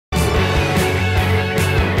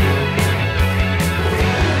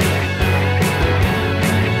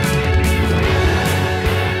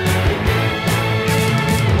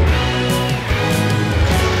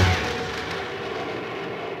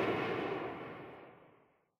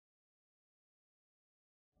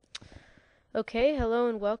Okay, hello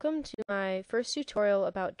and welcome to my first tutorial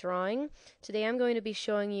about drawing. Today I'm going to be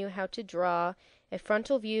showing you how to draw a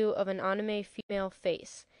frontal view of an anime female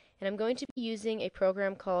face. And I'm going to be using a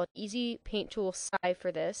program called Easy Paint Tool Sci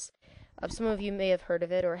for this. Some of you may have heard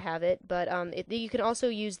of it or have it, but you can also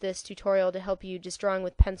use this tutorial to help you just drawing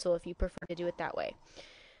with pencil if you prefer to do it that way.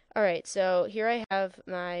 Alright, so here I have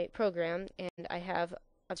my program, and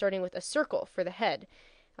I'm starting with a circle for the head.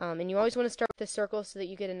 And you always want to start with a circle so that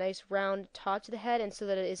you get a nice round top to the head and so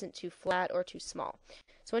that it isn't too flat or too small.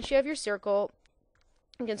 So once you have your circle,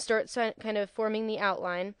 you can start kind of forming the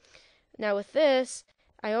outline. Now with this,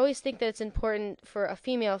 I always think that it's important for a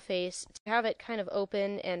female face to have it kind of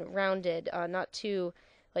open and rounded, not too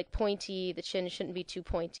like pointy. The chin shouldn't be too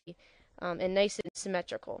pointy, and nice and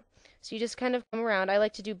symmetrical. So you just kind of come around. I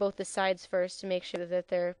like to do both the sides first to make sure that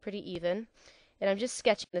they're pretty even. And I'm just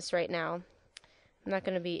sketching this right now. I'm not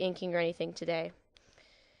going to be inking or anything today.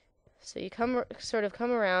 So you sort of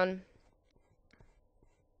come around.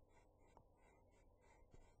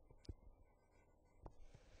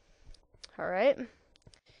 Alright.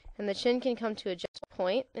 And the chin can come to a just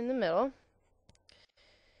point in the middle.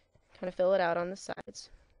 Kind of fill it out on the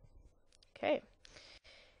sides. Okay.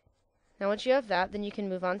 Now once you have that, then you can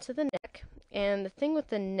move on to the neck. And the thing with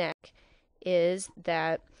the neck is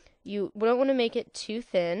that you don't want to make it too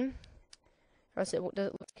thin, or else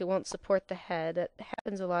it won't support the head. That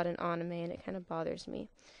happens a lot in anime, and it kind of bothers me.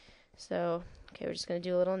 So, okay, we're just going to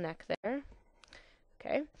do a little neck there.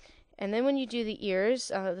 Okay, and then when you do the ears,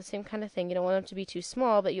 the same kind of thing. You don't want them to be too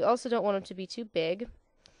small, but you also don't want them to be too big.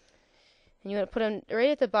 And you want to put them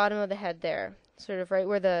right at the bottom of the head there, sort of right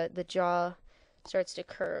where the jaw starts to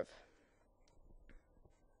curve.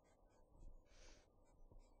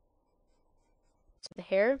 So the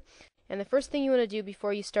hair. And the first thing you want to do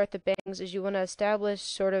before you start the bangs is you want to establish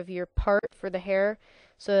sort of your part for the hair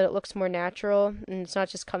so that it looks more natural and it's not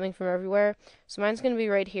just coming from everywhere. So mine's going to be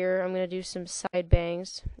right here. I'm going to do some side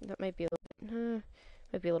bangs. That might be a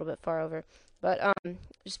little bit far over. But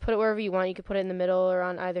just put it wherever you want. You could put it in the middle or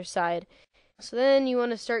on either side. So then you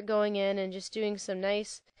want to start going in and just doing some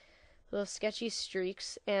nice little sketchy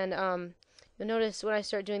streaks. And you'll notice when I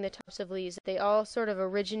start doing the tops of these, they all sort of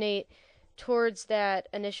originate towards that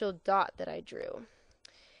initial dot that I drew.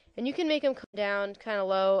 And you can make them come down kind of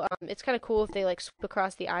low. It's kind of cool if they like swoop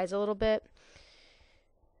across the eyes a little bit.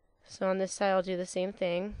 So on this side I'll do the same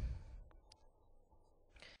thing.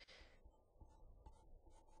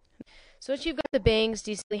 So once you've got the bangs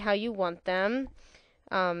decently how you want them,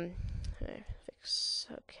 okay,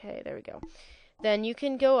 there we go. Then you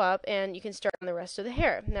can go up and you can start on the rest of the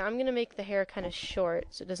hair. Now I'm going to make the hair kind of short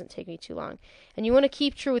so it doesn't take me too long. And you want to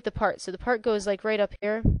keep true with the part. So the part goes like right up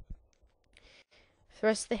here. For the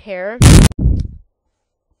rest of the hair, I'm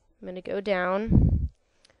going to go down.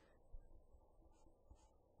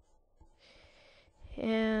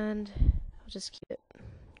 And I'll just keep it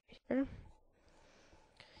right here.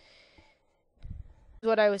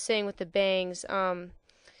 What I was saying with the bangs,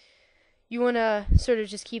 you want to sort of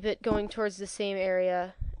just keep it going towards the same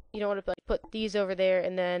area. You don't want to like put these over there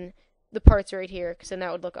and then the parts right here, because then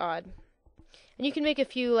that would look odd. And you can make a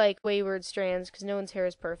few like wayward strands, because no one's hair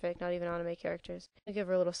is perfect, not even anime characters. I'll give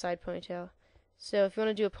her a little side ponytail. So if you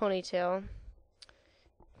want to do a ponytail,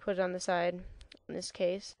 put it on the side, in this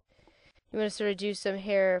case. You want to sort of do some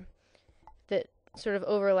hair that sort of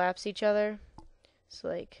overlaps each other. So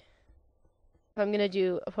like, if I'm going to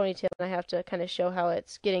do a ponytail, I have to kind of show how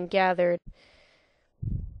it's getting gathered.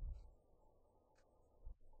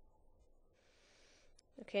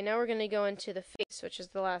 Okay, now we're going to go into the face, which is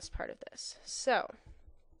the last part of this. So,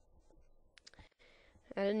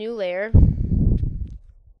 add a new layer.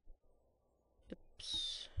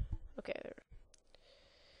 Oops. Okay, there.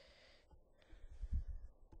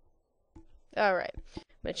 Alright, I'm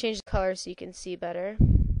going to change the color so you can see better.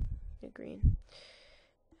 Green.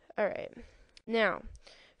 Alright. Now,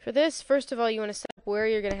 for this, first of all, you want to set up where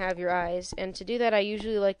you're going to have your eyes, and to do that I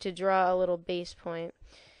usually like to draw a little base point.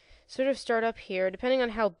 Sort of start up here, depending on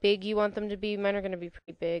how big you want them to be. Mine are going to be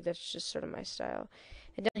pretty big, that's just sort of my style.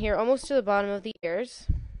 And down here, almost to the bottom of the ears.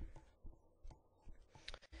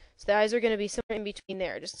 So the eyes are going to be somewhere in between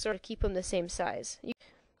there, just sort of keep them the same size.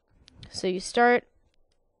 So you start,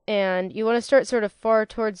 and you want to start sort of far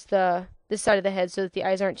towards this side of the head so that the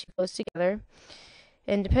eyes aren't too close together.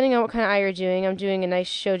 And depending on what kind of eye you're doing, I'm doing a nice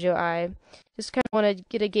shoujo eye. Just kind of want to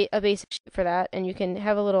get a basic shape for that. And you can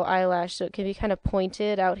have a little eyelash so it can be kind of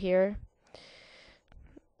pointed out here.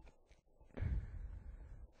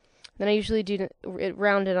 Then I usually do it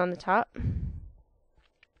rounded on the top.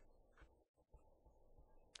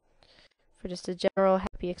 For just a general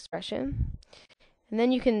happy expression. And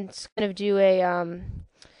then you can kind of do a,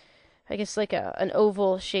 I guess like an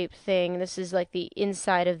oval shaped thing. This is like the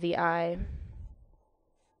inside of the eye.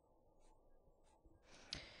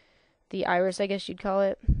 The iris, I guess you'd call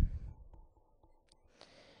it.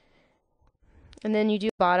 And then you do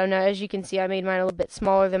bottom. Now, as you can see, I made mine a little bit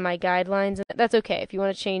smaller than my guidelines. That's okay. If you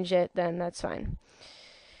want to change it, then that's fine.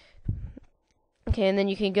 Okay, and then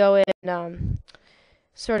you can go in and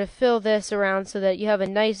sort of fill this around so that you have a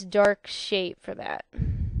nice dark shape for that.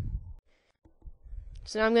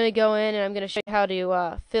 So now I'm going to go in and I'm going to show you how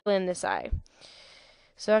to fill in this eye.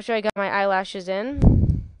 So after I got my eyelashes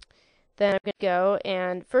in, then I'm going to go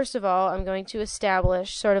and first of all I'm going to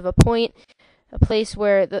establish sort of a point, a place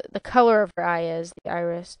where the color of her eye is, the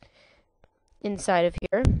iris, inside of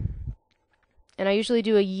here. And I usually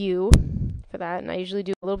do a U for that, and I usually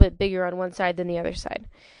do a little bit bigger on one side than the other side.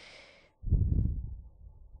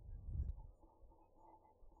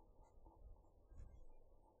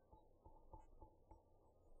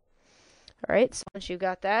 Alright, so once you've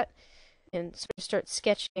got that, and sort of start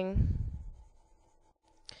sketching,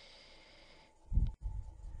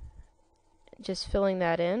 just filling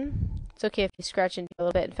that in. It's okay if you scratch into a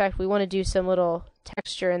little bit. In fact, we want to do some little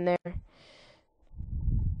texture in there.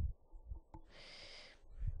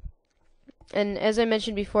 And as I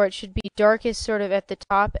mentioned before, it should be darkest sort of at the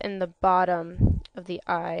top and the bottom of the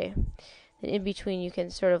eye. And in between you can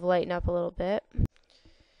sort of lighten up a little bit.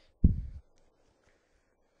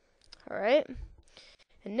 Alright,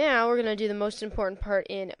 and now we're going to do the most important part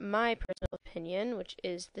in my personal opinion, which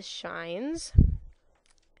is the shines.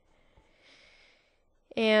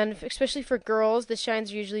 And especially for girls, the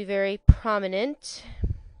shines are usually very prominent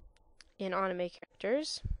in anime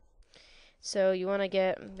characters. So you want to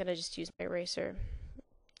get, I'm going to just use my eraser.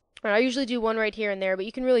 I usually do one right here and there, but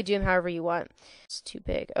you can really do them however you want. It's too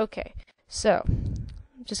big. Okay, so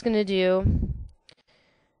I'm just going to do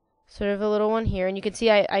sort of a little one here, and you can see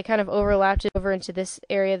I kind of overlapped it over into this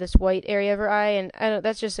area, this white area of her eye, and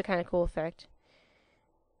that's just a kind of cool effect.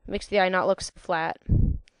 It makes the eye not look so flat.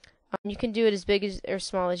 You can do it as big as or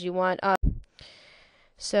small as you want.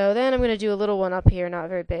 So then I'm going to do a little one up here, not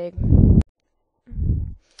very big.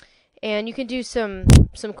 And you can do some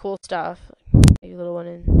cool stuff. Maybe a little one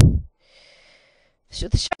in. So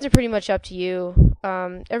the shots are pretty much up to you.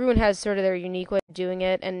 Everyone has sort of their unique way of doing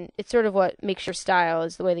it, and it's sort of what makes your style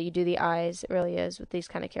is the way that you do the eyes. It really is with these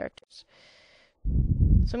kind of characters.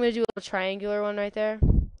 So I'm going to do a little triangular one right there.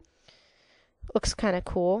 Looks kind of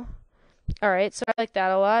cool. Alright, so I like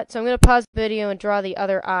that a lot. So I'm going to pause the video and draw the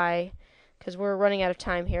other eye, because we're running out of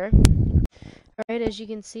time here. Alright, as you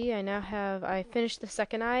can see, I finished the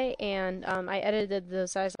second eye, and I edited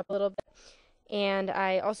those eyes up a little bit. And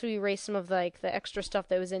I also erased some of the extra stuff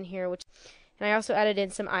that was in here, and I also added in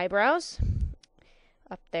some eyebrows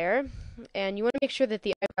up there. And you want to make sure that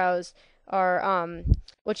the eyebrows are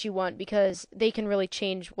what you want, because they can really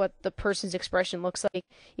change what the person's expression looks like,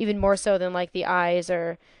 even more so than like the eyes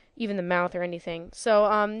or even the mouth or anything. So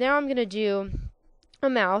now I'm gonna do a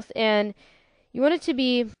mouth, and you want it to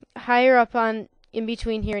be higher up on in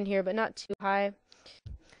between here and here, but not too high.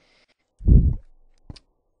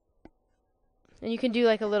 And you can do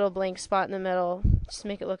like a little blank spot in the middle, just to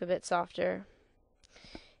make it look a bit softer.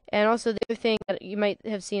 And also the other thing that you might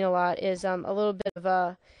have seen a lot is a little bit of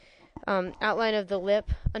a outline of the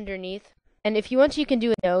lip underneath. And if you want to, you can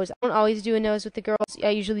do a nose. I don't always do a nose with the girls. I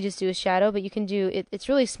usually just do a shadow, but you can do it. It's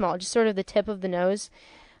really small, just sort of the tip of the nose.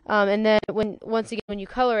 And then once again, when you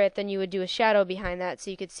color it, then you would do a shadow behind that, so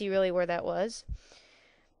you could see really where that was.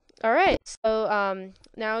 Alright, so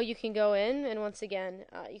now you can go in, and once again,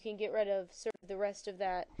 you can get rid of sort of the rest of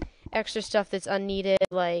that extra stuff that's unneeded,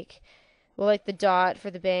 like the dot for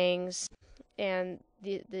the bangs, and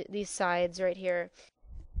these sides right here.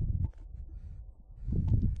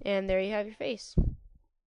 And there you have your face.